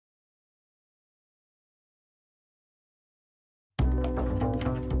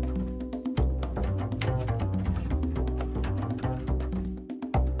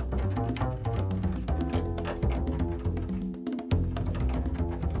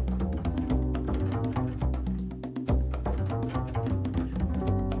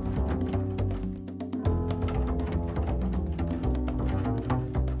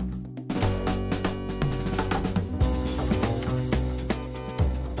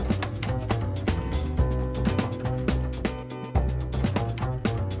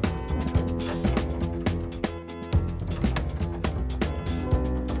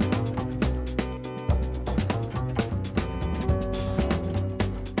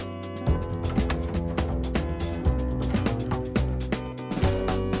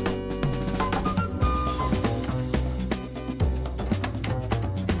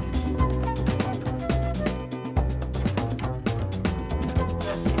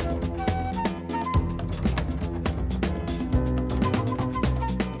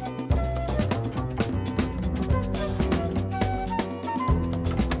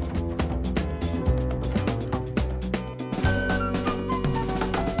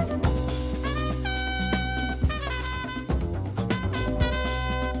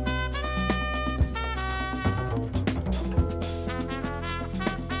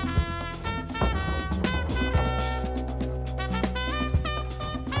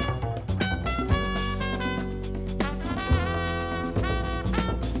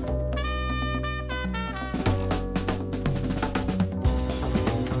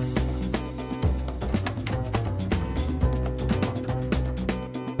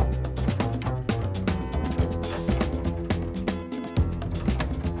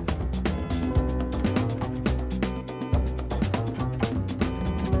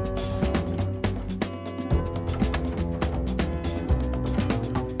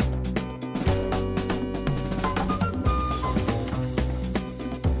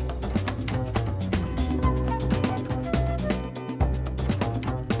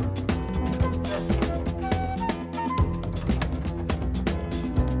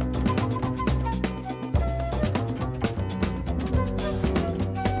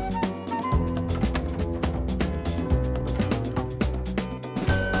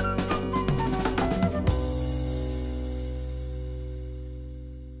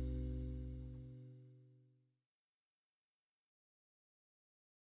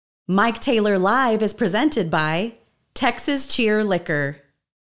Mike Taylor Live is presented by Texas Cheer Liquor.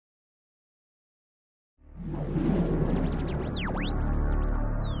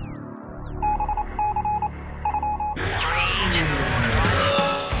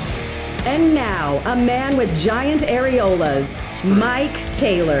 And now, a man with giant areolas, Mike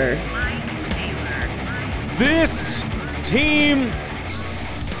Taylor. This team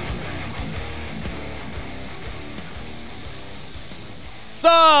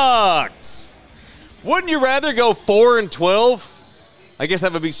sucks. Wouldn't you rather go 4-12? I guess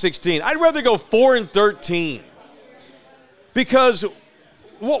that would be 16. I'd rather go 4-13 because,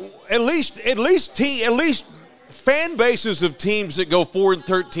 well, at least fan bases of teams that go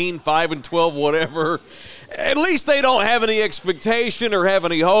 4-13, 5-12, whatever, at least they don't have any expectation or have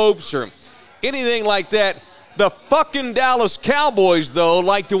any hopes or anything like that. The fucking Dallas Cowboys, though,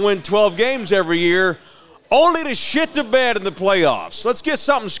 like to win 12 games every year, only to shit the bed in the playoffs. Let's get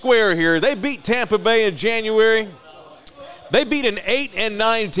something square here. They beat Tampa Bay in January. They beat an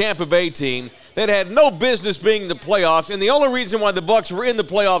 8-9 Tampa Bay team that had no business being in the playoffs, and the only reason why the Bucs were in the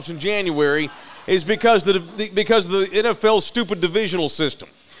playoffs in January is because of the NFL's stupid divisional system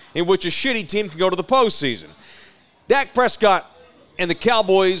in which a shitty team can go to the postseason. Dak Prescott and the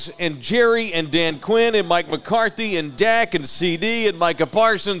Cowboys and Jerry and Dan Quinn and Mike McCarthy and Dak and CD and Micah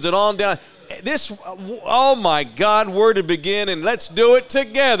Parsons and on down. This, oh my God, where to begin, and let's do it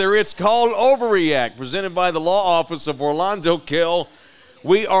together. It's called Overreact, presented by the law office of Orlando Kell.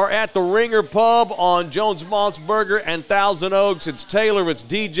 We are at the Ringer Pub on Jones Maltzberger and Thousand Oaks. It's Taylor, it's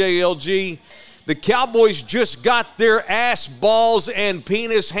DJ LG. The Cowboys just got their ass, balls, and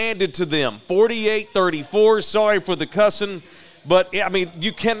penis handed to them. 48-34, sorry for the cussing, but, I mean,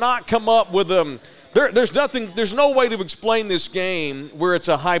 you cannot come up with them. There's no way to explain this game where it's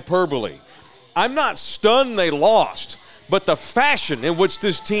a hyperbole. I'm not stunned they lost, but the fashion in which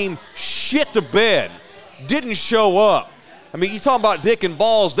this team shit the bed didn't show up. I mean, you talking about dick and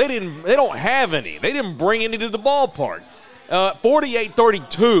balls, they don't have any. They didn't bring any to the ballpark.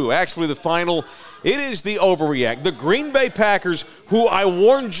 48-32, actually the final. It is the Overreact. The Green Bay Packers, who I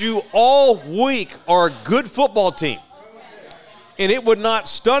warned you all week are a good football team. And it would not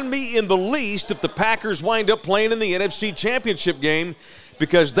stun me in the least if the Packers wind up playing in the NFC Championship game,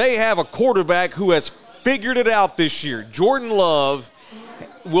 because they have a quarterback who has figured it out this year. Jordan Love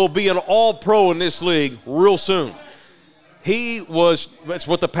will be an all-pro in this league real soon. That's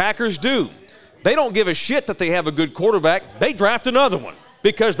what the Packers do. They don't give a shit that they have a good quarterback. They draft another one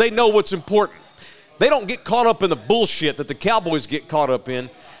because they know what's important. They don't get caught up in the bullshit that the Cowboys get caught up in.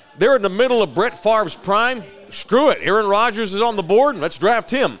 They're in the middle of Brett Favre's prime. Screw it. Aaron Rodgers is on the board. Let's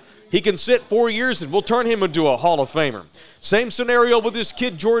draft him. He can sit 4 years and we'll turn him into a Hall of Famer. Same scenario with this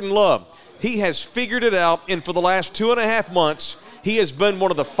kid, Jordan Love. He has figured it out, and for the last 2.5 months, he has been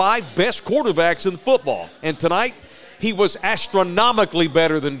one of the 5 best quarterbacks in football. And tonight, he was astronomically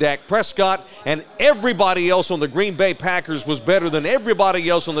better than Dak Prescott, and everybody else on the Green Bay Packers was better than everybody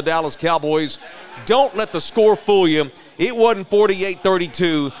else on the Dallas Cowboys. Don't let the score fool you. It wasn't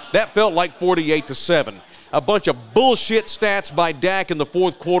 48-32. That felt like 48-7. A bunch of bullshit stats by Dak in the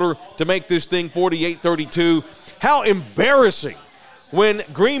fourth quarter to make this thing 48-32. How embarrassing when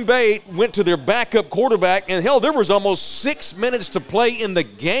Green Bay went to their backup quarterback, and hell, there was almost 6 minutes to play in the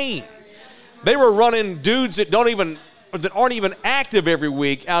game. They were running dudes that aren't even active every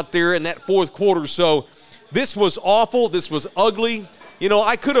week out there in that fourth quarter. So this was awful. This was ugly. You know,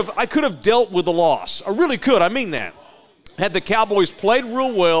 I could have dealt with the loss. I really could. I mean that. Had the Cowboys played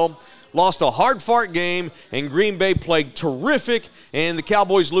real well, lost a hard-fought game, and Green Bay played terrific, and the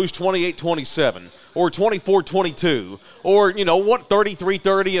Cowboys lose 28-27 or 24-22 or,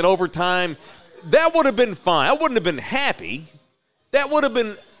 33-30 in overtime, that would have been fine. I wouldn't have been happy. That would have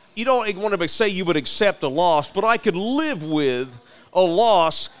been, you don't want to say you would accept a loss, but I could live with a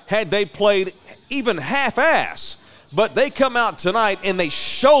loss had they played even half-ass. But they come out tonight and they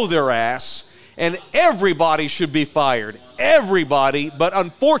show their ass, and everybody should be fired. Everybody. But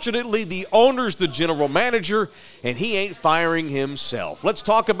unfortunately, the owner's the general manager, and he ain't firing himself. Let's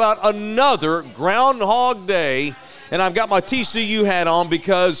talk about another Groundhog Day. And I've got my TCU hat on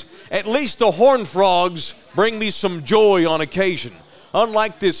because at least the Horned Frogs bring me some joy on occasion.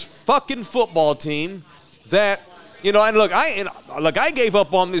 Unlike this fucking football team that, and look, I gave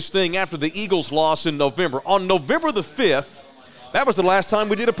up on this thing after the Eagles loss in November. On November the 5th, that was the last time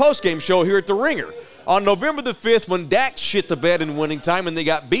we did a postgame show here at the Ringer. On November the 5th, when Dak shit the bed in winning time and they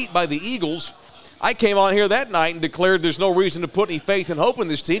got beat by the Eagles, I came on here that night and declared there's no reason to put any faith and hope in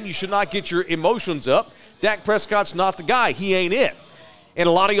this team. You should not get your emotions up. Dak Prescott's not the guy. He ain't it. And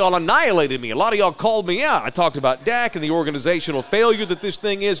a lot of y'all annihilated me. A lot of y'all called me out. I talked about Dak and the organizational failure that this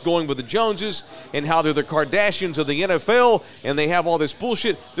thing is, going with the Joneses, and how they're the Kardashians of the NFL, and they have all this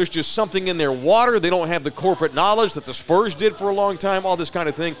bullshit. There's just something in their water. They don't have the corporate knowledge that the Spurs did for a long time, all this kind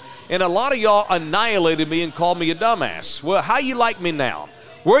of thing. And a lot of y'all annihilated me and called me a dumbass. Well, how you like me now?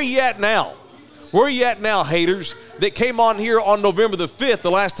 Where are you at now? Where are you at now, haters, that came on here on November the 5th, the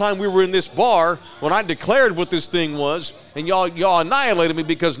last time we were in this bar, when I declared what this thing was, and y'all annihilated me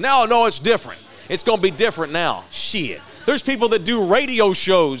because now I know it's different. It's going to be different now. Shit. There's people that do radio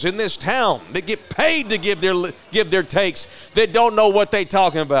shows in this town that get paid to give their takes that don't know what they're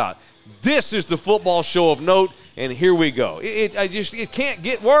talking about. This is the football show of note, and here we go. It can't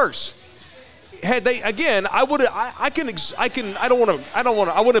get worse. Had they, again, I wouldn't have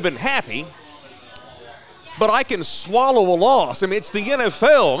been happy. But I can swallow a loss. I mean, it's the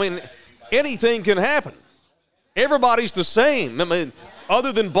NFL. I mean, anything can happen. Everybody's the same. I mean,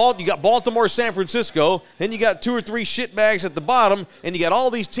 other than you got Baltimore, San Francisco, then you got 2 or 3 shitbags at the bottom, and you got all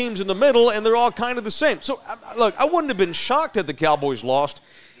these teams in the middle, and they're all kind of the same. So, look, I wouldn't have been shocked had the Cowboys lost.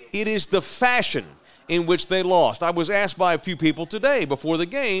 It is the fashion in which they lost. I was asked by a few people today before the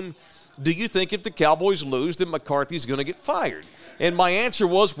game, do you think if the Cowboys lose that McCarthy's going to get fired? And my answer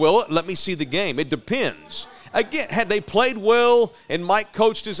was, well, let me see the game. It depends. Again, had they played well and Mike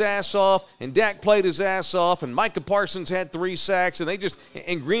coached his ass off and Dak played his ass off and Micah Parsons had 3 sacks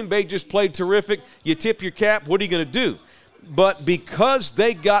and Green Bay just played terrific, you tip your cap, what are you going to do? But because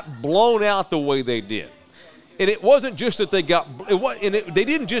they got blown out the way they did, and it wasn't just that they they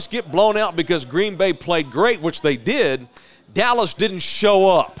didn't just get blown out because Green Bay played great, which they did. Dallas didn't show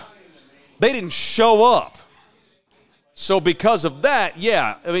up. They didn't show up. So because of that,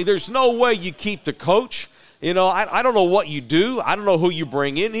 yeah, I mean, there's no way you keep the coach. You know, I don't know what you do. I don't know who you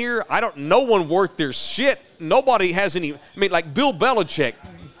bring in here. No one worth their shit. Nobody has any. I mean, like Bill Belichick,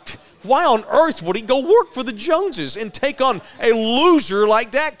 why on earth would he go work for the Joneses and take on a loser like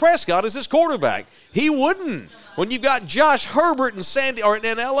Dak Prescott as his quarterback? He wouldn't. When you've got Josh Herbert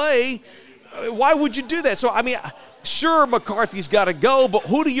in L.A., why would you do that? So, I mean, sure, McCarthy's got to go, but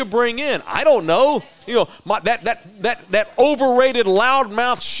who do you bring in? I don't know. You know, that overrated,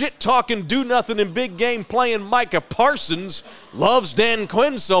 loudmouth, shit-talking, do-nothing in big game playing Micah Parsons loves Dan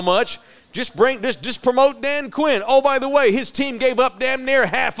Quinn so much. Just promote Dan Quinn. Oh, by the way, his team gave up damn near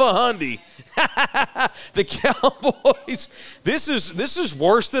 $500,000. The Cowboys. This is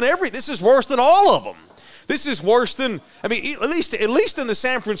worse than This is worse than all of them. This is worse than. I mean, at least in the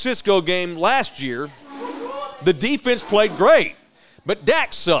San Francisco game last year, the defense played great, but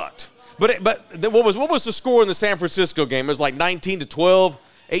Dak sucked. But what was the score in the San Francisco game? It was like 19-12,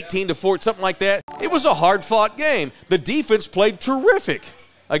 18-4, something like that. It was a hard-fought game. The defense played terrific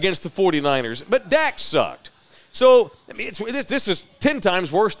against the 49ers, but Dak sucked. So I mean, this is 10 times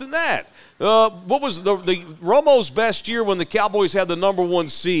worse than that. What was the Romo's best year when the Cowboys had the #1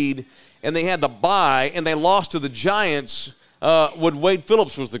 seed and they had the bye and they lost to the Giants when Wade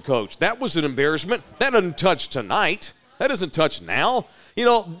Phillips was the coach? That was an embarrassment. That doesn't touch tonight. That doesn't touch now. You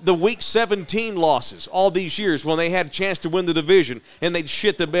know, the Week 17 losses all these years when they had a chance to win the division and they'd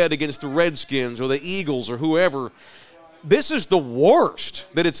shit the bed against the Redskins or the Eagles or whoever. This is the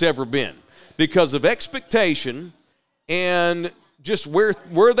worst that it's ever been because of expectation and just where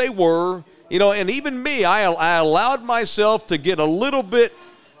they were. You know, and even me, I allowed myself to get a little bit,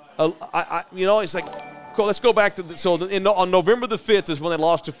 you know, it's like, cool, let's go back to, on November the 5th is when they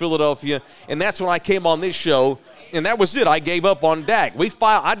lost to Philadelphia, and that's when I came on this show, and that was it. I gave up on Dak.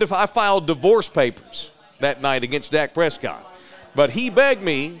 I filed divorce papers that night against Dak Prescott, but he begged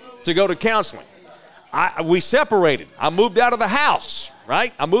me to go to counseling. We separated. I moved out of the house,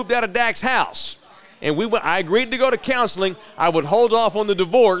 right? I moved out of Dak's house, and I agreed to go to counseling. I would hold off on the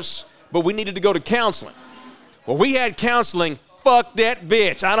divorce, but we needed to go to counseling. Well, we had counseling. Fuck that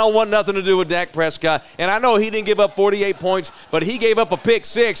bitch. I don't want nothing to do with Dak Prescott. And I know he didn't give up 48 points, but he gave up a pick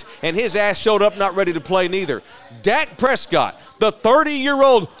 6, and his ass showed up not ready to play neither. Dak Prescott, the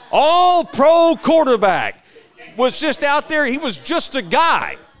 30-year-old all-pro quarterback, was just out there. He was just a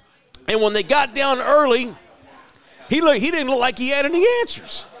guy. And when they got down early, he didn't look like he had any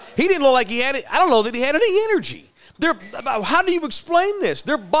answers. He didn't look like he had it. I don't know that he had any energy. How do you explain this?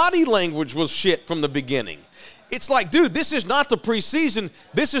 Their body language was shit from the beginning. It's like, dude, this is not the preseason.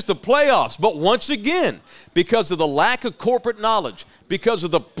 This is the playoffs. But once again, because of the lack of corporate knowledge, because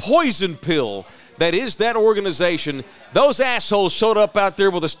of the poison pill that is that organization, those assholes showed up out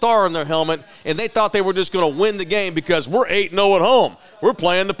there with a star on their helmet, and they thought they were just going to win the game because we're 8-0 at home. We're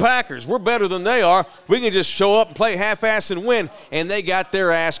playing the Packers. We're better than they are. We can just show up and play half-ass and win. And they got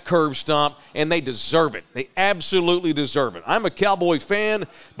their ass curb stomped, and they deserve it. They absolutely deserve it. I'm a Cowboy fan,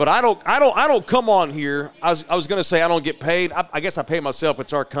 but I don't come on here. I was going to say I don't get paid. I guess I pay myself.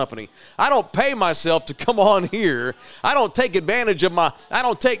 It's our company. I don't pay myself to come on here. I don't take advantage of I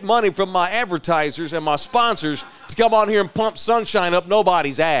don't take money from my advertisers and my sponsors to come on here and pump sunshine up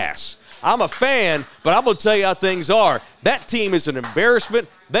nobody's ass. I'm a fan, but I'm going to tell you how things are. That team is an embarrassment.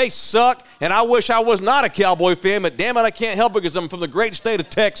 They suck, and I wish I was not a Cowboy fan, but damn it, I can't help it because I'm from the great state of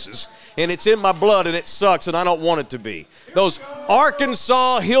Texas, and it's in my blood, and it sucks, and I don't want it to be. Those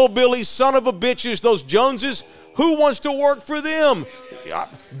Arkansas hillbilly son of a bitches, those Joneses, who wants to work for them?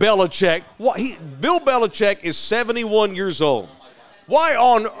 Belichick. Bill Belichick is 71 years old. Why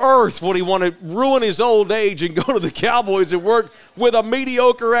on earth would he want to ruin his old age and go to the Cowboys and work with a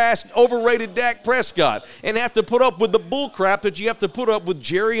mediocre-ass, overrated Dak Prescott and have to put up with the bull crap that you have to put up with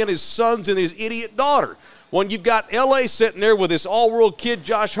Jerry and his sons and his idiot daughter? When you've got L.A. sitting there with this all-world kid,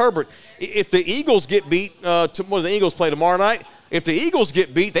 Josh Herbert. If the Eagles get beat, the Eagles play tomorrow night, if the Eagles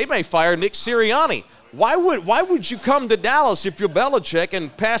get beat, they may fire Nick Sirianni. Why would you come to Dallas if you're Belichick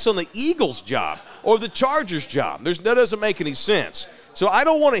and pass on the Eagles job or the Chargers job? That doesn't make any sense. So I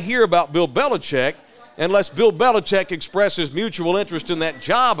don't want to hear about Bill Belichick unless Bill Belichick expresses mutual interest in that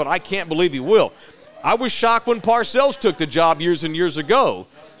job, and I can't believe he will. I was shocked when Parcells took the job years and years ago.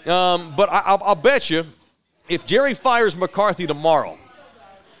 But I'll bet you if Jerry fires McCarthy tomorrow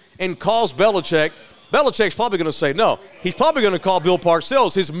and calls Belichick, Belichick's probably going to say no. He's probably going to call Bill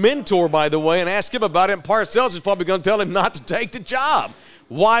Parcells, his mentor, by the way, and ask him about it, and Parcells is probably going to tell him not to take the job.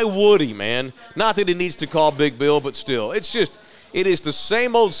 Why would he, man? Not that he needs to call Big Bill, but still. It is the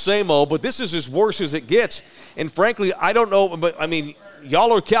same old, but this is as worse as it gets. And frankly, I don't know, but I mean,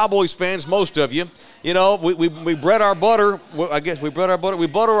 y'all are Cowboys fans, most of you. You know, we bread our butter. I guess we bread our butter. We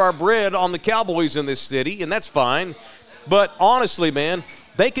butter our bread on the Cowboys in this city, and that's fine. But honestly, man,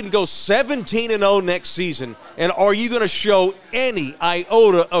 they can go 17-0 next season. And are you going to show any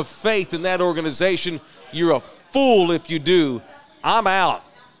iota of faith in that organization? You're a fool if you do. I'm out.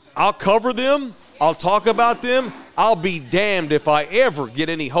 I'll cover them. I'll talk about them. I'll be damned if I ever get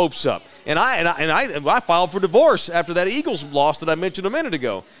any hopes up. And I filed for divorce after that Eagles loss that I mentioned a minute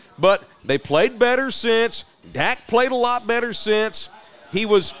ago. But they played better since. Dak played a lot better since. He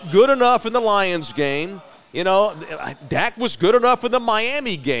was good enough in the Lions game. You know, Dak was good enough in the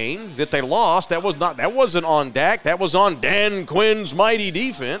Miami game that they lost. That wasn't on Dak. That was on Dan Quinn's mighty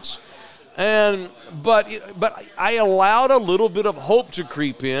defense. But I allowed a little bit of hope to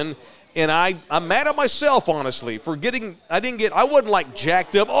creep in. And I'm mad at myself, honestly, for I wasn't like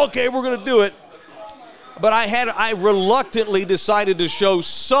jacked up, okay, we're going to do it. But I reluctantly decided to show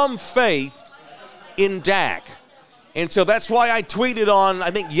some faith in Dak. And so that's why I tweeted on,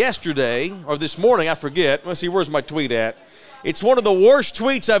 I think yesterday, or this morning, I forget. Let's see, where's my tweet at? It's one of the worst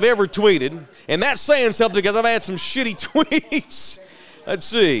tweets I've ever tweeted. And that's saying something because I've had some shitty tweets. Let's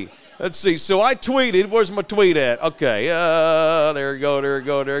see. So I tweeted. Where's my tweet at? Okay. There we go.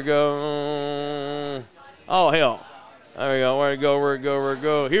 Oh, hell. There we go. Where'd it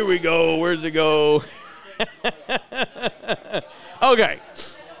go? Here we go. Where's it go? Okay.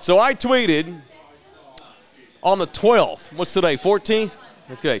 So I tweeted on the 12th. What's today? 14th?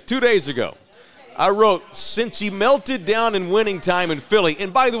 Okay. 2 days ago. I wrote, since he melted down in winning time in Philly.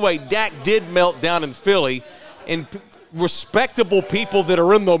 And by the way, Dak did melt down in Philly. And respectable people that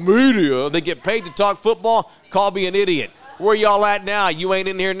are in the media, they get paid to talk football, call me an idiot. Where y'all at now? You ain't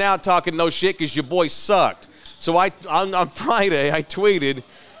in here now talking no shit because your boy sucked. So on Friday, I tweeted,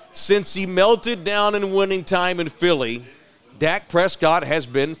 since he melted down in winning time in Philly, Dak Prescott has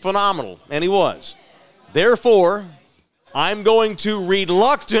been phenomenal, and he was. Therefore, I'm going to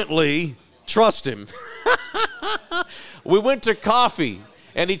reluctantly trust him. We went to coffee,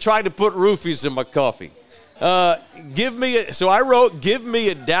 and he tried to put roofies in my coffee. So I wrote, give me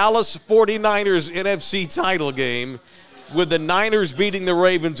a Dallas 49ers NFC title game with the Niners beating the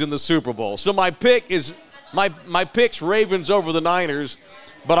Ravens in the Super Bowl. So my pick is, my pick's Ravens over the Niners,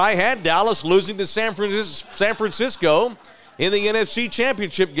 but I had Dallas losing to San Francisco in the NFC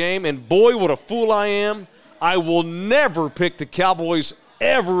Championship game, and boy, what a fool I am. I will never pick the Cowboys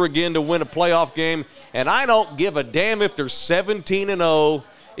ever again to win a playoff game, and I don't give a damn if they're 17-0.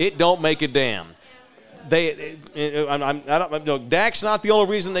 It don't make a damn. Dak's not the only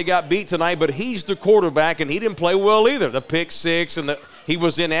reason they got beat tonight, but he's the quarterback, and he didn't play well either. The pick six, and he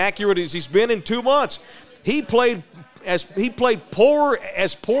was inaccurate as he's been in 2 months. He played poor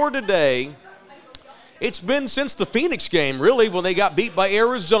today It's been since the Phoenix game, really, when they got beat by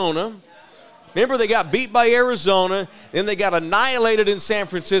Arizona. Remember, they got beat by Arizona, then they got annihilated in San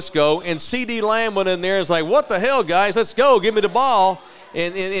Francisco, and C.D. Lamb went in there and was like, what the hell, guys? Let's go. Give me the ball.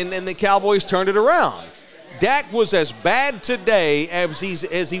 And the Cowboys turned it around. Dak was as bad today as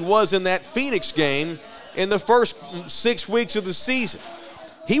he was in that Phoenix game in the first 6 weeks of the season.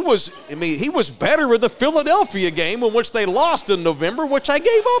 He was better in the Philadelphia game in which they lost in November, which I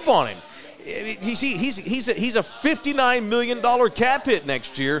gave up on him. He's a $59 million cap hit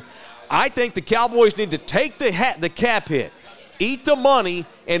next year. I think the Cowboys need to take the cap hit, eat the money,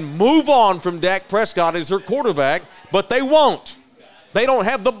 and move on from Dak Prescott as their quarterback, but they won't. They don't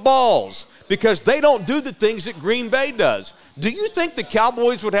have the balls because they don't do the things that Green Bay does. Do you think the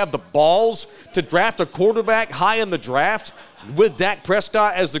Cowboys would have the balls to draft a quarterback high in the draft with Dak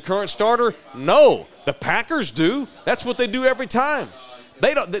Prescott as the current starter? No. The Packers do. That's what they do every time.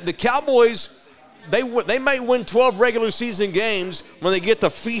 They don't. The Cowboys, they may win 12 regular season games when they get to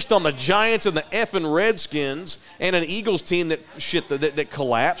feast on the Giants and the effing Redskins and an Eagles team that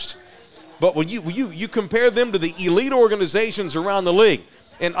collapsed. But when you compare them to the elite organizations around the league,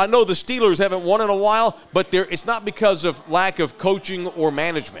 and I know the Steelers haven't won in a while, but it's not because of lack of coaching or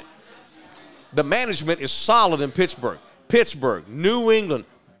management. The management is solid in Pittsburgh, New England,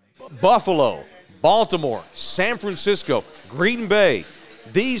 Buffalo, Baltimore, San Francisco, Green Bay.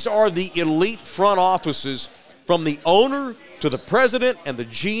 These are the elite front offices from the owner to the president and the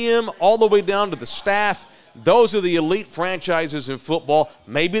GM all the way down to the staff. Those are the elite franchises in football.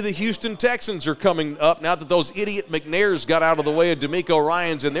 Maybe the Houston Texans are coming up now that those idiot McNairs got out of the way of D'Amico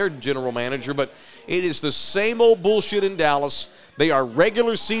Ryans and their general manager. But it is the same old bullshit in Dallas. They are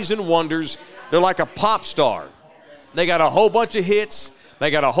regular season wonders. They're like a pop star. They got a whole bunch of hits.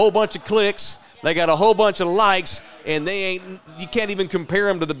 They got a whole bunch of clicks. They got a whole bunch of likes. And you can't even compare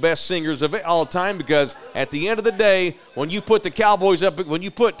them to the best singers of all time because at the end of the day, when you put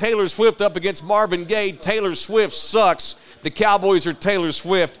Taylor Swift up against Marvin Gaye, Taylor Swift sucks. The Cowboys are Taylor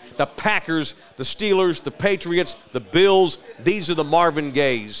Swift. The Packers, the Steelers, the Patriots, the Bills, these are the Marvin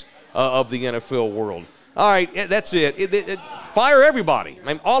Gayes of the NFL world. All right, that's it. Fire everybody, I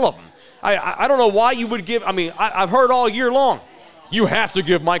mean, all of them. I don't know why you would give, I've heard all year long, you have to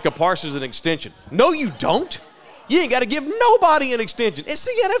give Micah Parsons an extension. No, you don't. You ain't got to give nobody an extension. It's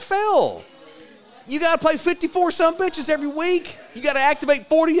the NFL. You got to play 54-some bitches every week. You got to activate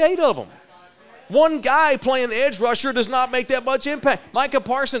 48 of them. One guy playing edge rusher does not make that much impact. Micah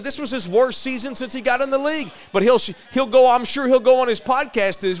Parsons, this was his worst season since he got in the league. But he'll go, I'm sure he'll go on his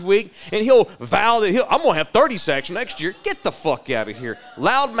podcast this week, and he'll vow that I'm going to have 30 sacks next year. Get the fuck out of here.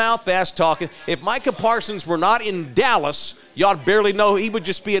 Loudmouth, fast talking. If Micah Parsons were not in Dallas, y'all barely know he would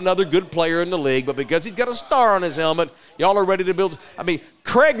just be another good player in the league. But because he's got a star on his helmet, y'all are ready to build.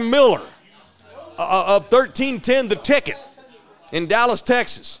 Craig Miller of 1310 The Ticket in Dallas,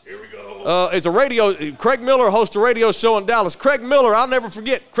 Texas. Here we go. Craig Miller hosts a radio show in Dallas. Craig Miller, I'll never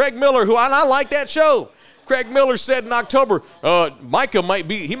forget. Craig Miller, I like that show. Craig Miller said in October, Micah might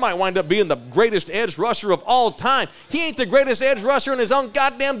wind up being the greatest edge rusher of all time. He ain't the greatest edge rusher in his own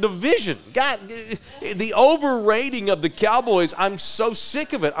goddamn division. The overrating of the Cowboys, I'm so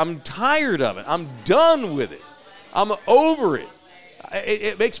sick of it. I'm tired of it. I'm done with it. I'm over it.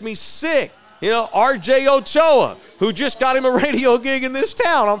 It makes me sick. R.J. Ochoa, who just got him a radio gig in this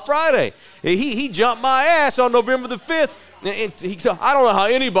town on Friday. He jumped my ass on November the 5th. And I don't know how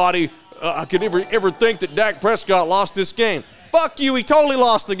anybody could ever think that Dak Prescott lost this game. Fuck you, he totally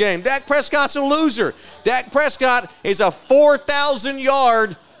lost the game. Dak Prescott's a loser. Dak Prescott is a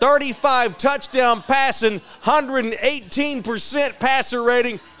 4,000-yard, 35 touchdown passing, 118% passer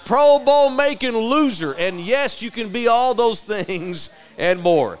rating, Pro Bowl making loser. And yes, you can be all those things and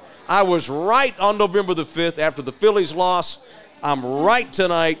more. I was right on November the 5th after the Phillies loss. I'm right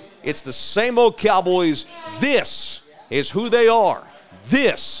tonight. It's the same old Cowboys. This is who they are.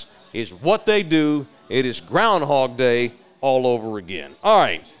 This is what they do. It is Groundhog Day all over again. All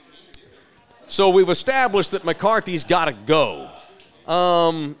right. So we've established that McCarthy's got to go.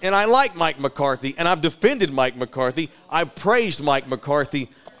 And I like Mike McCarthy, and I've defended Mike McCarthy. I praised Mike McCarthy.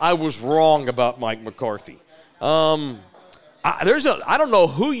 I was wrong about Mike McCarthy. I don't know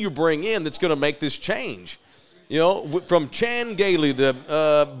who you bring in that's going to make this change. From Chan Gailey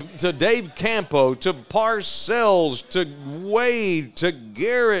to Dave Campo to Parcells to Wade to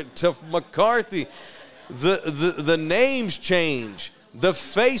Garrett to McCarthy. The names change. The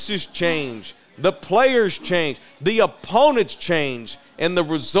faces change. The players change. The opponents change. And the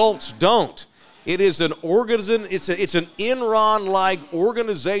results don't. It is an it's an Enron-like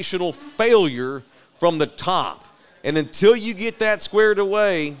organizational failure from the top. And until you get that squared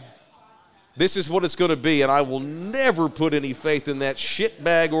away, This is what it's going to be, and I will never put any faith in that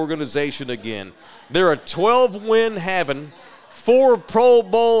shitbag organization again. They're a 12-win having, 4 Pro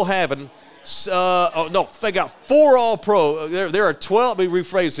Bowl having. They got 4 All-Pro. They're a 12. Let me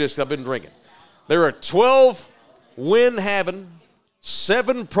rephrase this because I've been drinking. They're a 12-win having,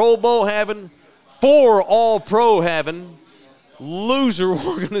 7 Pro Bowl having, 4 All-Pro having, loser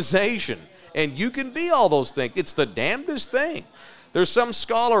organization. And you can be all those things. It's the damnedest thing. There's some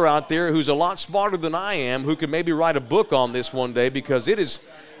scholar out there who's a lot smarter than I am who can maybe write a book on this one day, because it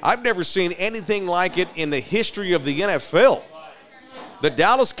is, I've never seen anything like it in the history of the NFL. The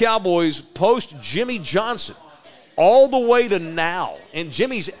Dallas Cowboys post Jimmy Johnson all the way to now, and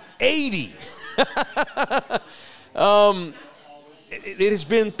Jimmy's 80. It has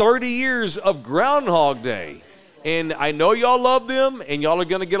been 30 years of Groundhog Day. And I know y'all love them, and y'all are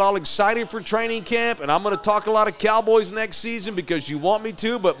going to get all excited for training camp, and I'm going to talk a lot of Cowboys next season because you want me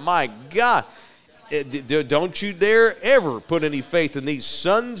to, but my God, don't you dare ever put any faith in these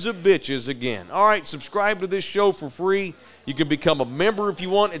sons of bitches again. All right, subscribe to this show for free. You can become a member if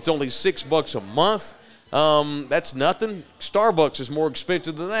you want. It's only $6 a month. That's nothing. Starbucks is more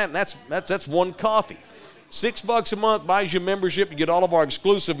expensive than that, and that's one coffee. $6 a month buys you membership. You get all of our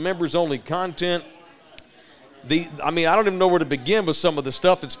exclusive members-only content. I don't even know where to begin with some of the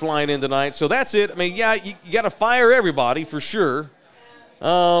stuff that's flying in tonight. So that's it. I mean, yeah, you got to fire everybody for sure.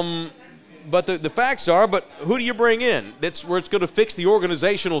 But the facts are, but who do you bring in? That's where it's going to fix the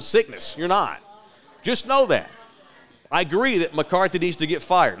organizational sickness. You're not. Just know that. I agree that McCarthy needs to get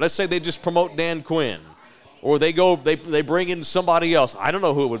fired. Let's say they just promote Dan Quinn, or they bring in somebody else. I don't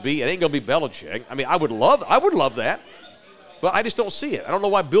know who it would be. It ain't going to be Belichick. I mean, I would love that, but I just don't see it. I don't know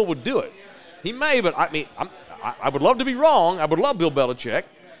why Bill would do it. He may, but I would love to be wrong. I would love Bill Belichick,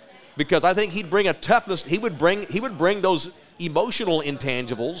 because I think he'd bring a toughness. He would bring those emotional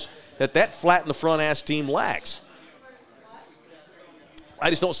intangibles that flat in the front ass team lacks. I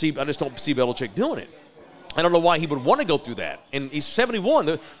just don't see Belichick doing it. I don't know why he would want to go through that. And he's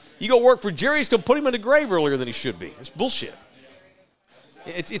 71. You go work for Jerry, he's going to put him in the grave earlier than he should be. It's bullshit.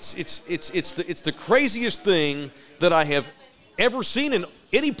 It's the craziest thing that I have ever seen in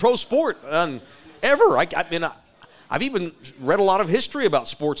any pro sport. Ever. I've even read a lot of history about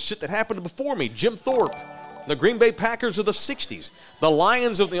sports, shit that happened before me. Jim Thorpe, the Green Bay Packers of the 60s, the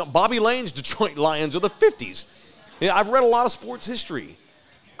Lions of Bobby Lane's Detroit Lions of the 50s. I've read a lot of sports history.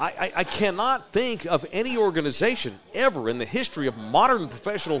 I cannot think of any organization ever in the history of modern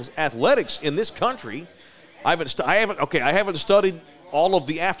professional athletics in this country. I haven't studied all of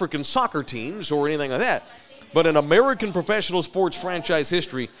the African soccer teams or anything like that, but in American professional sports franchise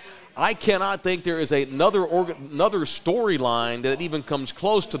history, I cannot think there is another storyline that even comes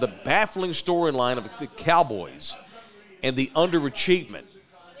close to the baffling storyline of the Cowboys and the underachievement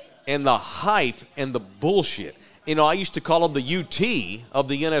and the hype and the bullshit. I used to call them the UT of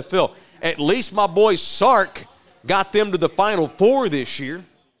the NFL. At least my boy Sark got them to the Final Four this year.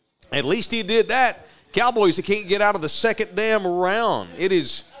 At least he did that. Cowboys, they can't get out of the second damn round.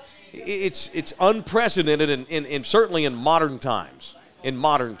 It's unprecedented and certainly in modern times. And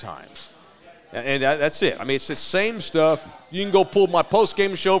that's it. I mean, it's the same stuff. You can go pull my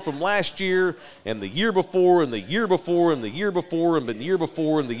post-game show from last year and the year before and the year before and the year before and the year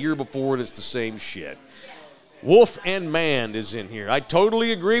before and the year before, and it's the same shit. Wolf and Man is in here. I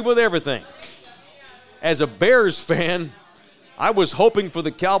totally agree with everything. As a Bears fan, I was hoping for the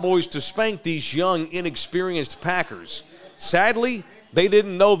Cowboys to spank these young, inexperienced Packers. Sadly, they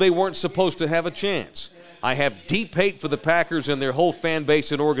didn't know they weren't supposed to have a chance. I have deep hate for the Packers and their whole fan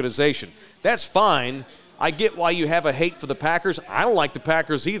base and organization. That's fine. I get why you have a hate for the Packers. I don't like the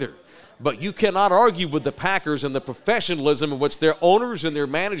Packers either. But you cannot argue with the Packers and the professionalism in which their owners and their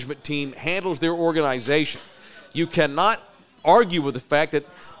management team handles their organization. You cannot argue with the fact that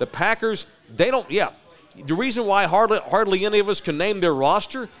the Packers, the reason why hardly any of us can name their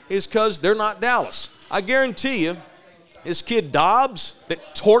roster is because they're not Dallas. I guarantee you, this kid Dobbs that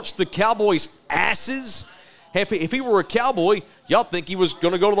torched the Cowboys' asses, if he were a Cowboy, y'all think he was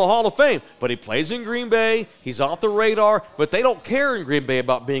going to go to the Hall of Fame. But he plays in Green Bay. He's off the radar. But they don't care in Green Bay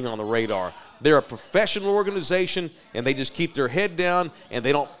about being on the radar. They're a professional organization, and they just keep their head down, and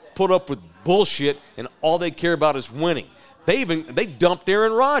they don't put up with bullshit, and all they care about is winning. They dumped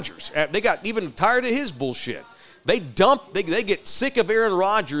Aaron Rodgers. They got even tired of his bullshit. They get sick of Aaron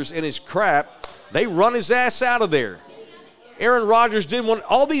Rodgers and his crap. They run his ass out of there. Aaron Rodgers didn't want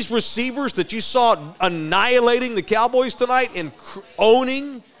all these receivers that you saw annihilating the Cowboys tonight and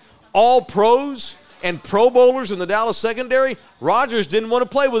owning all pros and Pro Bowlers in the Dallas secondary. Rodgers didn't want to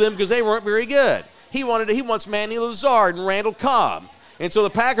play with them because they weren't very good. He wants Manny Lazard and Randall Cobb. And so the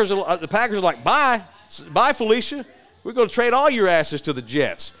Packers are like, bye, Felicia. We're going to trade all your asses to the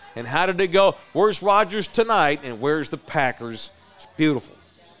Jets. And how did it go? Where's Rodgers tonight, and where's the Packers? It's beautiful.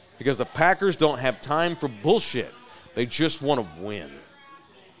 Because the Packers don't have time for bullshit. They just want to win.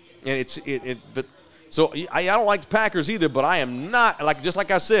 And so I don't like the Packers either, but I am not, just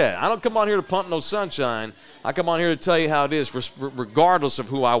like I said, I don't come on here to pump no sunshine. I come on here to tell you how it is, regardless of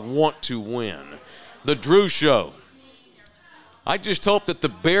who I want to win. The Drew Show. I just hope that the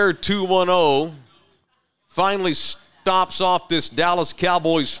Bear 210 finally stops off this Dallas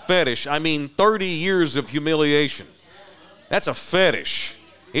Cowboys fetish. I mean, 30 years of humiliation. That's a fetish.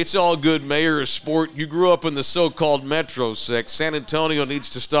 It's all good, Mayor of Sport. You grew up in the so-called Metro 6. San Antonio needs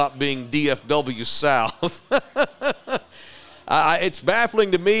to stop being DFW South. It's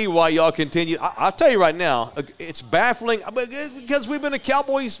baffling to me why y'all continue. I'll tell you right now, it's baffling because we've been a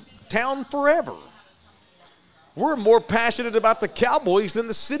Cowboys town forever. We're more passionate about the Cowboys than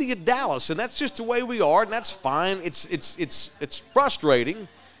the city of Dallas, and that's just the way we are, and that's fine. It's frustrating,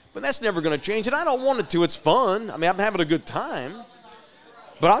 but that's never going to change, and I don't want it to. It's fun. I mean, I'm having a good time.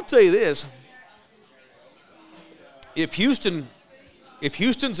 But I'll tell you this, if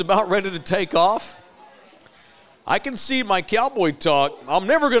Houston's about ready to take off, I can see my Cowboy talk. I'm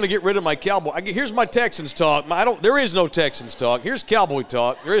never going to get rid of my Cowboy. Here's my Texans talk. There is no Texans talk. Here's Cowboy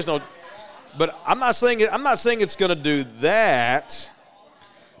talk. There is no. But I'm not saying it's going to do that.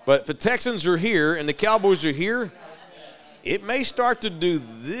 But if the Texans are here and the Cowboys are here, it may start to do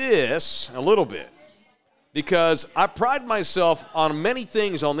this a little bit. Because I pride myself on many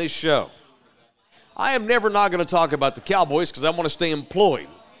things on this show. I am never not going to talk about the Cowboys because I want to stay employed.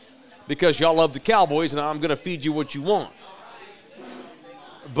 Because y'all love the Cowboys and I'm going to feed you what you want.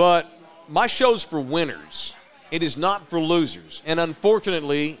 But my show's for winners. It is not for losers. And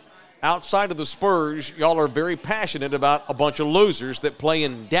unfortunately, outside of the Spurs, y'all are very passionate about a bunch of losers that play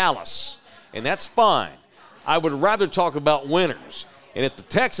in Dallas. And that's fine. I would rather talk about winners. And if the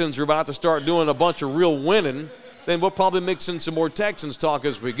Texans are about to start doing a bunch of real winning, then we'll probably mix in some more Texans talk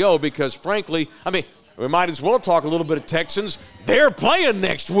as we go because, frankly, I mean, we might as well talk a little bit of Texans. They're playing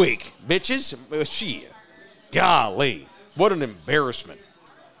next week, bitches. Shit. Golly. What an embarrassment.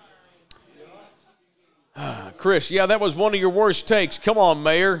 Chris, yeah, that was one of your worst takes. Come on,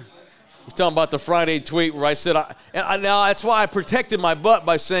 Mayor. He's talking about the Friday tweet where I said, now that's why I protected my butt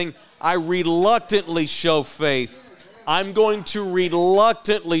by saying I reluctantly show faith. I'm going to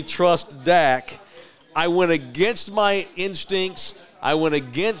reluctantly trust Dak. I went against my instincts. I went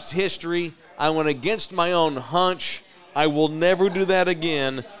against history. I went against my own hunch. I will never do that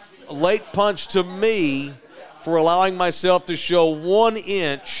again. Late punch to me for allowing myself to show 1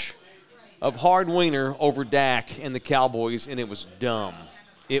 inch of hard wiener over Dak and the Cowboys, and it was dumb.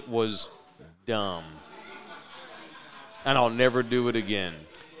 It was dumb. And I'll never do it again.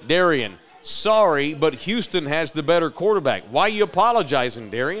 Darian. Sorry, but Houston has the better quarterback. Why are you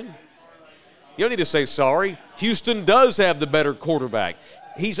apologizing, Darian? You don't need to say sorry. Houston does have the better quarterback.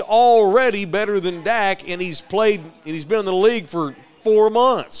 He's already better than Dak, and he's been in the league for 4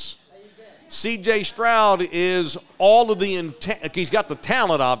 months. C.J. Stroud is all of the intent. He's got the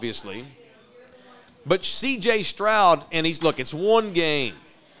talent, obviously. But C.J. Stroud, and it's one game,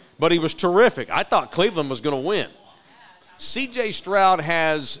 but he was terrific. I thought Cleveland was going to win. C.J. Stroud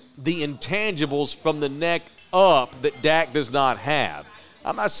has the intangibles from the neck up that Dak does not have.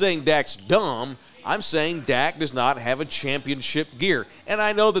 I'm not saying Dak's dumb. I'm saying Dak does not have a championship gear. And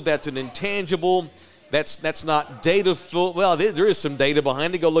I know that that's an intangible. That's not data full. Well, there is some data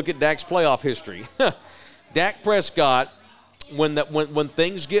behind it. Go look at Dak's playoff history. Dak Prescott, when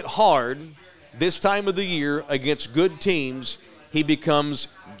things get hard this time of the year against good teams, he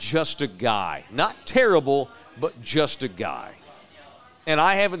becomes just a guy. Not terrible, but just a guy. And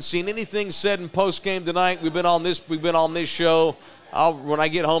I haven't seen anything said in postgame tonight. We've been on this show. When I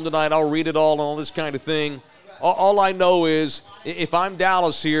get home tonight, I'll read it all and all this kind of thing. All I know is if I'm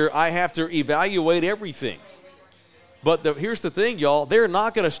Dallas here, I have to evaluate everything. But here's the thing, y'all. They're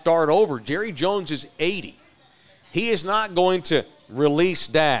not going to start over. Jerry Jones is 80. He is not going to release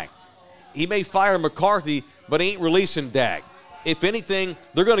Dak. He may fire McCarthy, but he ain't releasing Dak. If anything,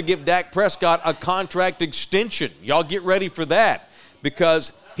 they're going to give Dak Prescott a contract extension. Y'all get ready for that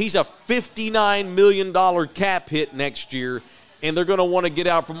because he's a $59 million cap hit next year, and they're going to want to get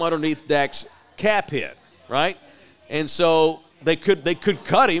out from underneath Dak's cap hit, right? And so they could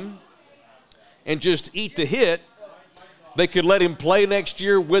cut him and just eat the hit. They could let him play next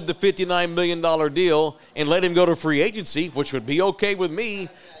year with the $59 million deal and let him go to free agency, which would be okay with me.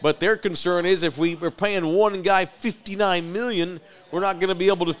 But their concern is if we're paying one guy $59 million, we're not going to be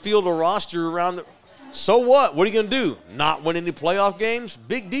able to field a roster around So what? What are you going to do? Not win any playoff games?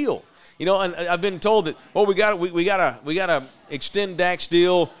 Big deal. You know, and I've been told that, well, we gotta extend Dak's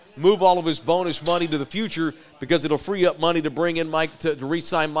deal, move all of his bonus money to the future because it'll free up money to bring in Mike to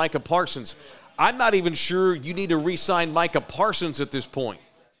re-sign Micah Parsons. I'm not even sure you need to re-sign Micah Parsons at this point.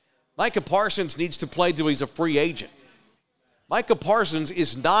 Micah Parsons needs to play till he's a free agent. Micah Parsons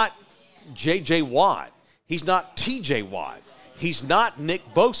is not J.J. Watt. He's not T.J. Watt. He's not Nick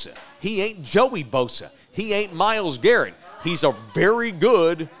Bosa. He ain't Joey Bosa. He ain't Myles Garrett. He's a very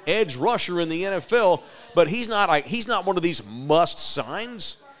good edge rusher in the NFL, but he's not one of these must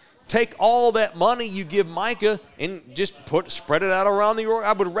signs. Take all that money you give Micah and just spread it out around the org.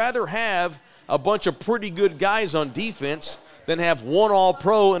 I would rather have a bunch of pretty good guys on defense than have one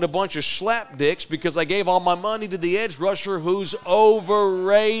all-pro and a bunch of slapdicks because I gave all my money to the edge rusher who's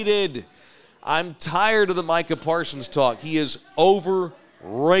overrated. I'm tired of the Micah Parsons talk. He is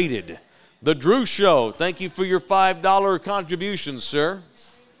overrated. The Drew Show, thank you for your $5 contribution, sir.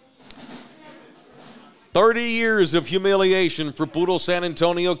 30 years of humiliation for Poodle San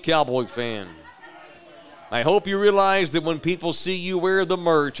Antonio Cowboy fan. I hope you realize that when people see you wear the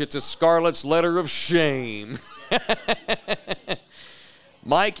merch, it's a Scarlet's letter of shame.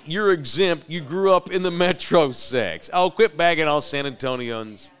 Mike, you're exempt. You grew up in the Metro Sex. Oh, quit bagging on San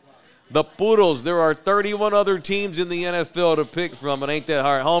Antonians. The Poodles, there are 31 other teams in the NFL to pick from. It ain't that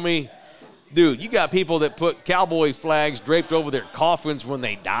hard, homie. Dude, you got people that put cowboy flags draped over their coffins when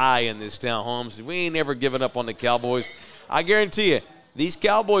they die in this town, Holmes. We ain't never given up on the Cowboys. I guarantee you, these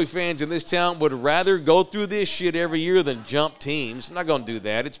Cowboy fans in this town would rather go through this shit every year than jump teams. I'm not going to do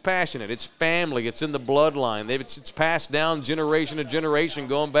that. It's passionate. It's family. It's in the bloodline. It's passed down generation to generation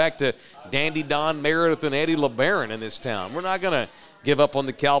going back to Dandy Don Meredith and Eddie LeBaron in this town. We're not going to give up on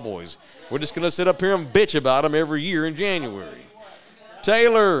the Cowboys. We're just going to sit up here and bitch about them every year in January.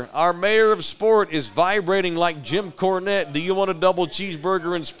 Taylor, our mayor of sport, is vibrating like Jim Cornette. Do you want a double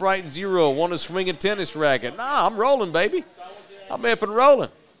cheeseburger and Sprite Zero? Want to swing a tennis racket? Nah, I'm rolling, baby. I'm effing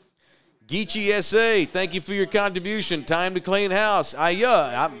rolling. Geechee S.A., thank you for your contribution. Time to clean house. All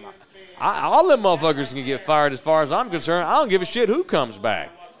them motherfuckers can get fired as far as I'm concerned. I don't give a shit who comes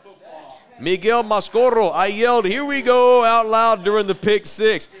back. Miguel Mascoro, I yelled, "Here we go," out loud during the pick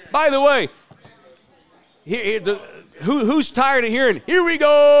six. By the way, who's tired of hearing, "Here we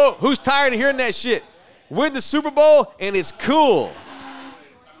go"? Who's tired of hearing that shit? Win the Super Bowl, and it's cool.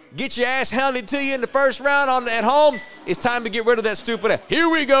 Get your ass handed to you in the first round at home. It's time to get rid of that stupid "Here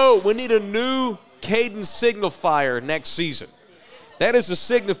we go." We need a new cadence signifier next season. That is a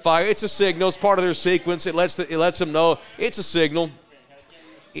signifier. It's a signal. It's part of their sequence. It lets them know it's a signal.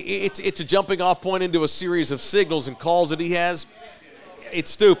 It's a jumping off point into a series of signals and calls that he has.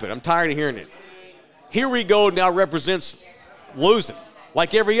 It's stupid. I'm tired of hearing it. "Here we go" now represents losing,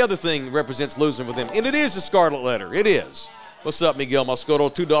 like every other thing represents losing with him. And it is a scarlet letter. It is. What's up, Miguel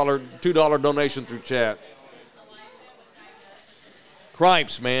Moscoto? $2 donation through chat.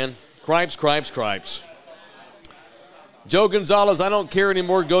 Cripes, man. Cripes. Joe Gonzalez, I don't care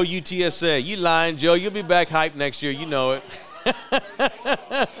anymore. Go UTSA. You lying, Joe. You'll be back hyped next year. You know it.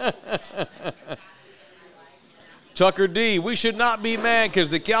 Tucker D, we should not be mad because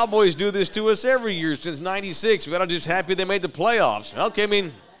the Cowboys do this to us every year since '96. We're just happy they made the playoffs. Okay, I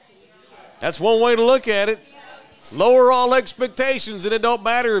mean, that's one way to look at it. Lower all expectations, and it don't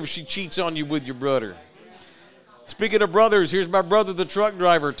matter if she cheats on you with your brother. Speaking of brothers, here's my brother, the truck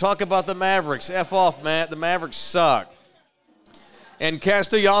driver. Talk about the Mavericks. F off, Matt. The Mavericks suck. And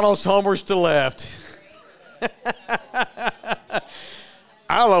Castellanos homers to left.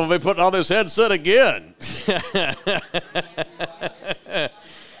 I love them putting on this headset again.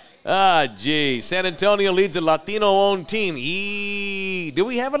 Gee. San Antonio leads a Latino-owned team. Do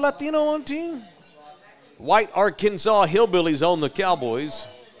we have a Latino-owned team? White Arkansas hillbillies own the Cowboys.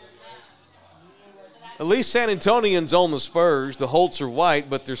 At least San Antonians own the Spurs. The Holts are white,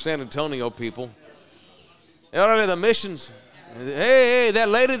 but they're San Antonio people. The Missions. Hey, that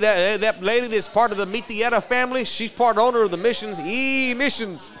lady that's part of the Mitieta family, she's part owner of the Missions.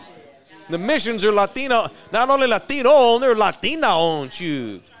 Missions. The Missions are Latino, not only Latino, they're Latina-owned,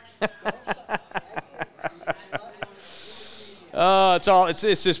 shoot. I'm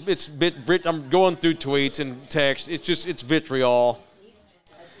going through tweets and text. It's vitriol.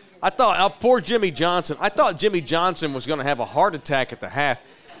 I thought, poor Jimmy Johnson. I thought Jimmy Johnson was going to have a heart attack at the half.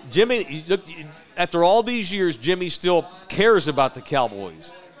 Jimmy, look, after all these years, Jimmy still cares about the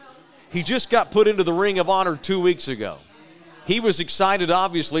Cowboys. He just got put into the Ring of Honor 2 weeks ago. He was excited,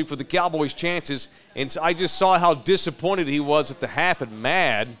 obviously, for the Cowboys' chances, and I just saw how disappointed he was at the half and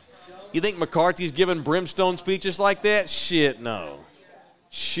mad. You think McCarthy's giving brimstone speeches like that? Shit, no.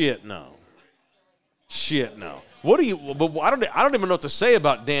 Shit, no. What do you? But I don't even know what to say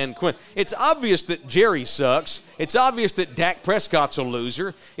about Dan Quinn. It's obvious that Jerry sucks. It's obvious that Dak Prescott's a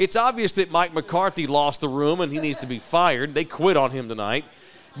loser. It's obvious that Mike McCarthy lost the room and he needs to be fired. They quit on him tonight.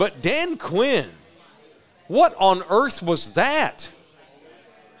 But Dan Quinn, what on earth was that?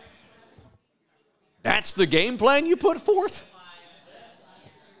 That's the game plan you put forth?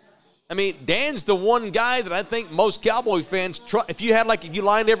 I mean, Dan's the one guy that I think most Cowboy fans trust. If you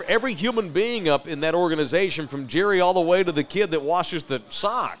lined every human being up in that organization, from Jerry all the way to the kid that washes the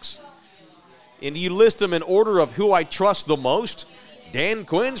socks, and you list them in order of who I trust the most, Dan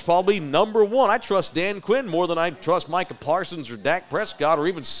Quinn's probably number one. I trust Dan Quinn more than I trust Micah Parsons or Dak Prescott or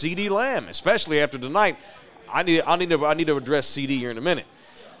even CeeDee Lamb, especially after tonight. I need to address CD here in a minute.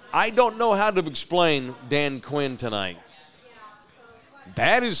 I don't know how to explain Dan Quinn tonight.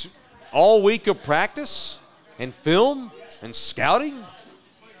 That is all week of practice and film and scouting.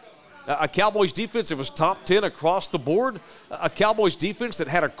 A Cowboys defense that was top 10 across the board. A Cowboys defense that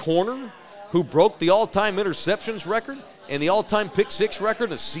had a corner who broke the all-time interceptions record and the all-time pick-six record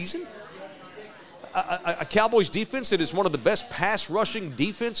in a season. A Cowboys defense that is one of the best pass-rushing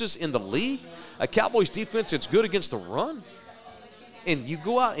defenses in the league. A Cowboys defense that's good against the run. And you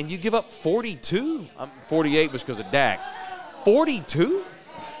go out and you give up 42. 48 was because of Dak. 42?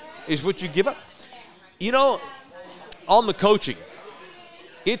 Is what you give up. You know, on the coaching,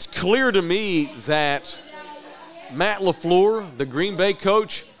 it's clear to me that Matt LaFleur, the Green Bay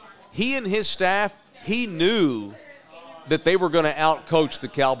coach, he and his staff, he knew that they were going to out-coach the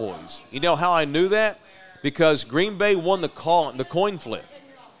Cowboys. You know how I knew that? Because Green Bay won the coin flip.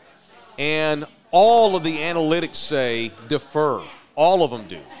 And all of the analytics say defer. All of them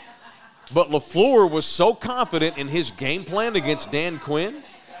do. But LaFleur was so confident in his game plan against Dan Quinn,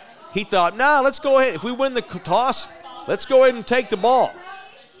 he thought, let's go ahead. If we win the toss, let's go ahead and take the ball.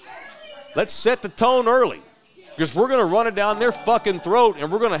 Let's set the tone early because we're going to run it down their fucking throat and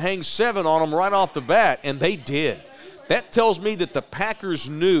we're going to hang 7 on them right off the bat, and they did. That tells me that the Packers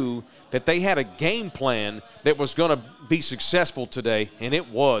knew that they had a game plan that was going to be successful today, and it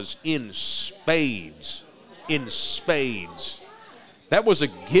was in spades. In spades. That was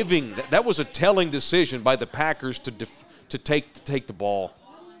that was a telling decision by the Packers to take the ball.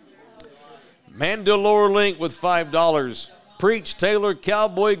 Mandalore Link with $5. Preach, Taylor,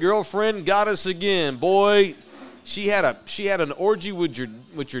 Cowboy girlfriend got us again. Boy, she had an orgy with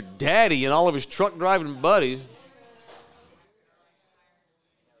your daddy and all of his truck driving buddies.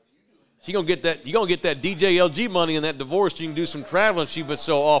 You're gonna get that DJLG money in that divorce. You can do some traveling. She's been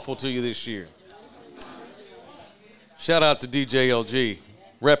so awful to you this year. Shout out to DJLG,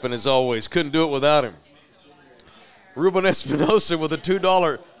 repping as always. Couldn't do it without him. Ruben Espinosa with a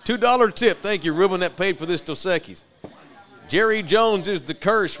 $2 tip. Thank you, Ruben, that paid for this Dos Equis. Jerry Jones is the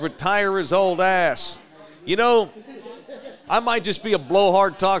curse. Retire his old ass. You know, I might just be a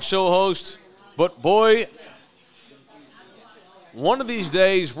blowhard talk show host, but boy, one of these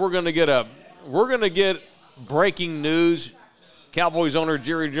days we're gonna get breaking news. Cowboys owner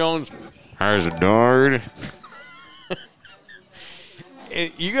Jerry Jones has died.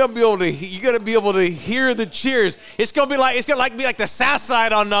 You're gonna be able to hear the cheers. It's gonna be like the South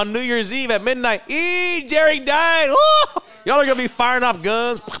Side on New Year's Eve at midnight. Jerry died. Ooh! Y'all are gonna be firing off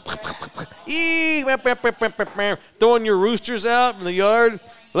guns. Throwing your roosters out in the yard,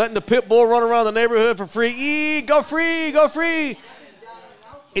 letting the pit bull run around the neighborhood for free. Go free, go free.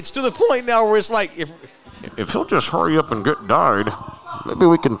 It's to the point now where it's like if he'll just hurry up and get died, maybe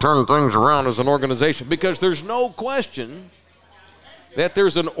we can turn things around as an organization, because there's no question that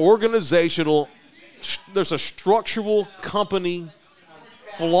there's there's a structural company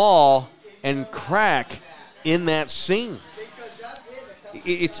flaw and crack in that scene.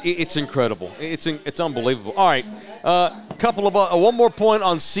 It's incredible. It's unbelievable. All right, one more point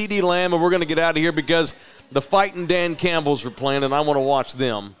on CeeDee Lamb, and we're going to get out of here because the Fightin' Dan Campbells are playing, and I want to watch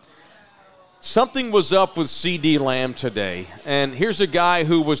them. Something was up with CeeDee Lamb today, and here's a guy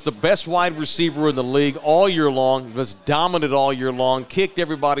who was the best wide receiver in the league all year long, was dominant all year long, kicked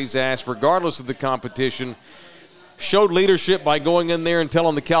everybody's ass regardless of the competition, showed leadership by going in there and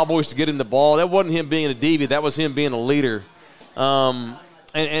telling the Cowboys to get him the ball. That wasn't him being a deviant. That was him being a leader, and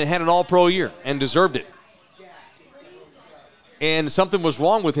had an all-pro year and deserved it. And something was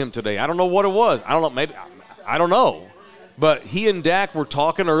wrong with him today. I don't know what it was. I don't know. But he and Dak were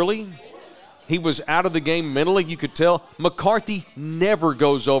talking early. He was out of the game mentally, you could tell. McCarthy never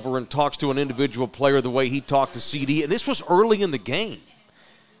goes over and talks to an individual player the way he talked to CeeDee, and this was early in the game.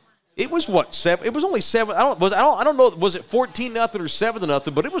 It was what, 7? It was only 7. I don't know. Was it 14-0 or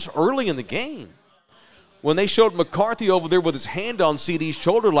 7-0? But it was early in the game when they showed McCarthy over there with his hand on CeeDee's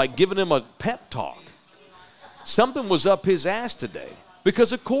shoulder, like giving him a pep talk. something was up his ass today.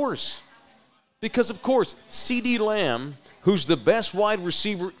 Because of course, CeeDee Lamb, who's the best wide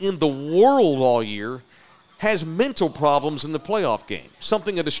receiver in the world all year, has mental problems in the playoff game.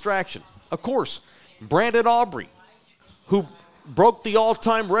 Something, a distraction. Of course, Brandon Aubrey, who broke the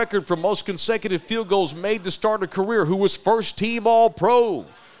all-time record for most consecutive field goals made to start a career, who was first-team All-Pro.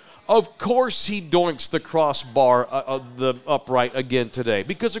 Of course he doinks the crossbar, the upright again today.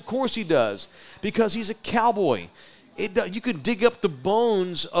 Because of course he does. Because he's a Cowboy. You can dig up the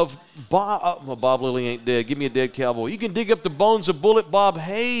bones of Bob. Well, Bob Lilly ain't dead. Give me a dead Cowboy. You can dig up the bones of Bullet Bob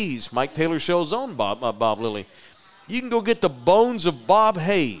Hayes, Mike Taylor Show's own Bob Lilly. You can go get the bones of Bob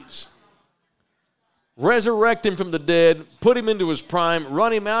Hayes, resurrect him from the dead, put him into his prime,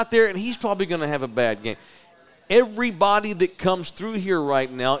 run him out there, and he's probably going to have a bad game. Everybody that comes through here right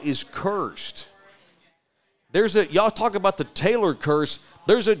now is cursed. Y'all talk about the Taylor curse.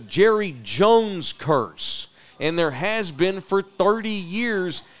 There's a Jerry Jones curse. And there has been for 30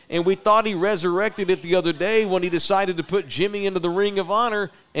 years, and we thought he resurrected it the other day when he decided to put Jimmy into the Ring of Honor,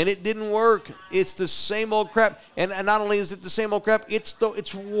 and it didn't work. It's the same old crap. And not only is it the same old crap,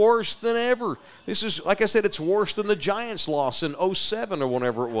 it's worse than ever. This is, like I said, it's worse than the Giants loss in 07 or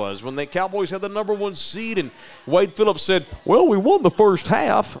whenever it was, when the Cowboys had the #1 seed, and Wade Phillips said, well, we won the first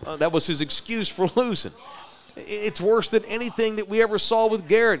half. That was his excuse for losing. It's worse than anything that we ever saw with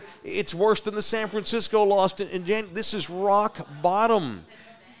Garrett. It's worse than the San Francisco loss in January. This is rock bottom.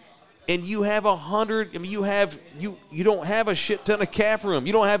 And you have 100, I mean, you don't have a shit ton of cap room.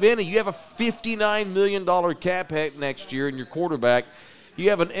 You don't have any. You have a $59 million cap hit next year in your quarterback. You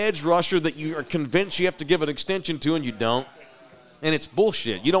have an edge rusher that you are convinced you have to give an extension to, and you don't. And it's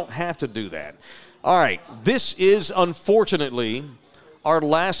bullshit. You don't have to do that. All right, this is, unfortunately, our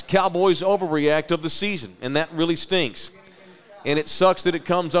last Cowboys Overreact of the season, and that really stinks. And it sucks that it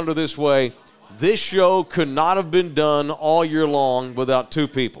comes under this way. This show could not have been done all year long without two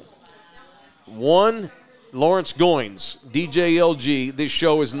people. One, Lawrence Goines, DJLG. This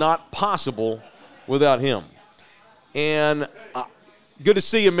show is not possible without him. And good to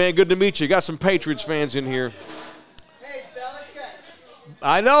see you, man. Good to meet you. Got some Patriots fans in here. Hey, Belichick.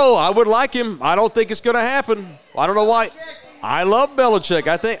 I know. I would like him. I don't think it's going to happen. I don't know why. I love Belichick.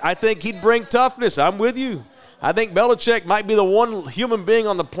 I think he'd bring toughness. I'm with you. I think Belichick might be the one human being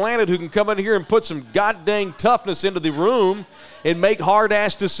on the planet who can come in here and put some goddamn toughness into the room and make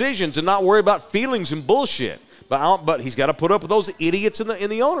hard-ass decisions and not worry about feelings and bullshit. But he's got to put up with those idiots in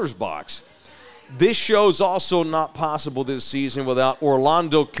the owner's box. This show's also not possible this season without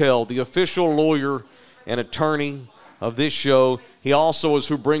Orlando Kell, the official lawyer and attorney of this show. He also is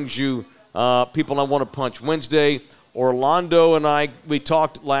who brings you People I Want to Punch Wednesday. Orlando and we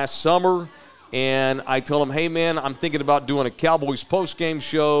talked last summer, and I told him, hey, man, I'm thinking about doing a Cowboys postgame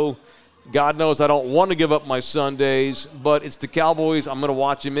show. God knows I don't want to give up my Sundays, but it's the Cowboys. I'm going to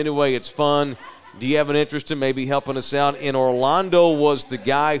watch them anyway. It's fun. Do you have an interest in maybe helping us out? And Orlando was the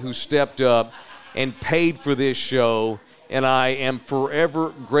guy who stepped up and paid for this show, and I am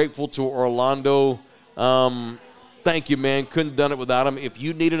forever grateful to Orlando. Thank you, man. Couldn't have done it without him. If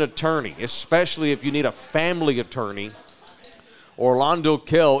you need an attorney, especially if you need a family attorney, Orlando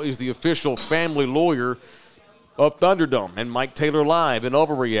Kell is the official family lawyer of Thunderdome and Mike Taylor Live and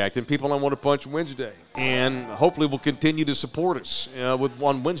Overreact and People I Want to Punch Wednesday. And hopefully will continue to support us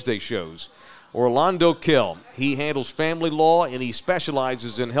on Wednesday shows. Orlando Kell, he handles family law, and he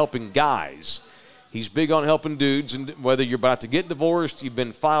specializes in helping guys. He's big on helping dudes, and whether you're about to get divorced, you've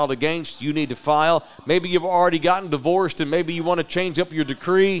been filed against, you need to file. Maybe you've already gotten divorced, and maybe you want to change up your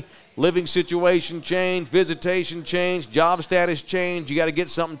decree, living situation change, visitation change, job status change. You got to get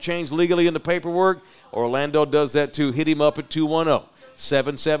something changed legally in the paperwork. Orlando does that too. Hit him up at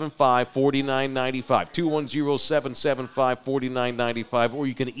 210-775-4995, 210-775-4995, or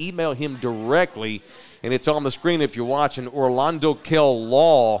you can email him directly, and it's on the screen if you're watching,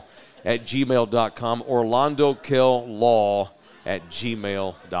 orlandokell.law@gmail.com,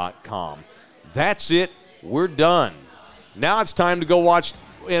 orlandokell.law@gmail.com. That's it. We're done. Now it's time to go watch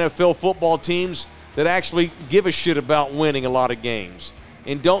NFL football teams that actually give a shit about winning a lot of games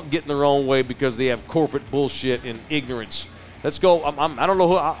and don't get in their own way because they have corporate bullshit and ignorance. Let's go. I don't know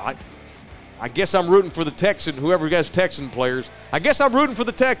who. I guess I'm rooting for the Texans, whoever has Texan players. I guess I'm rooting for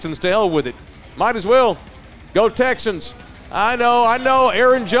the Texans. To hell with it. Might as well. Go Texans. I know.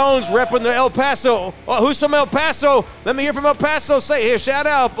 Aaron Jones repping the El Paso. Oh, who's from El Paso? Let me hear from El Paso. Say here, shout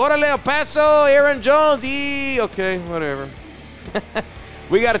out. Orale El Paso, Aaron Jones. Okay, whatever.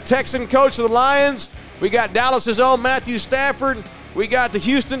 We got a Texan coach of the Lions. We got Dallas's own Matthew Stafford. We got the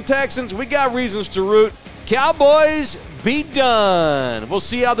Houston Texans. We got reasons to root. Cowboys, be done. We'll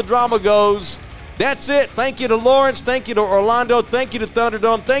see how the drama goes That's it. Thank you to Lawrence. Thank you to Orlando. Thank you to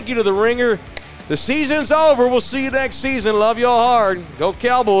Thunderdome. Thank you to the Ringer. The season's over. We'll see you next season. Love y'all hard. Go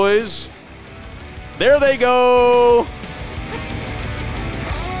Cowboys. There they go.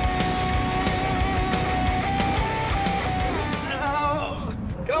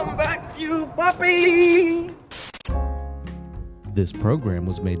 Come back, you puppy! This program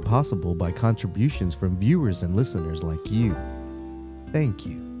was made possible by contributions from viewers and listeners like you. Thank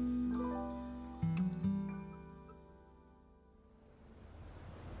you.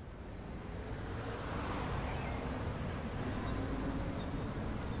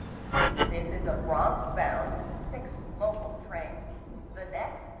 This is a Bronx-bound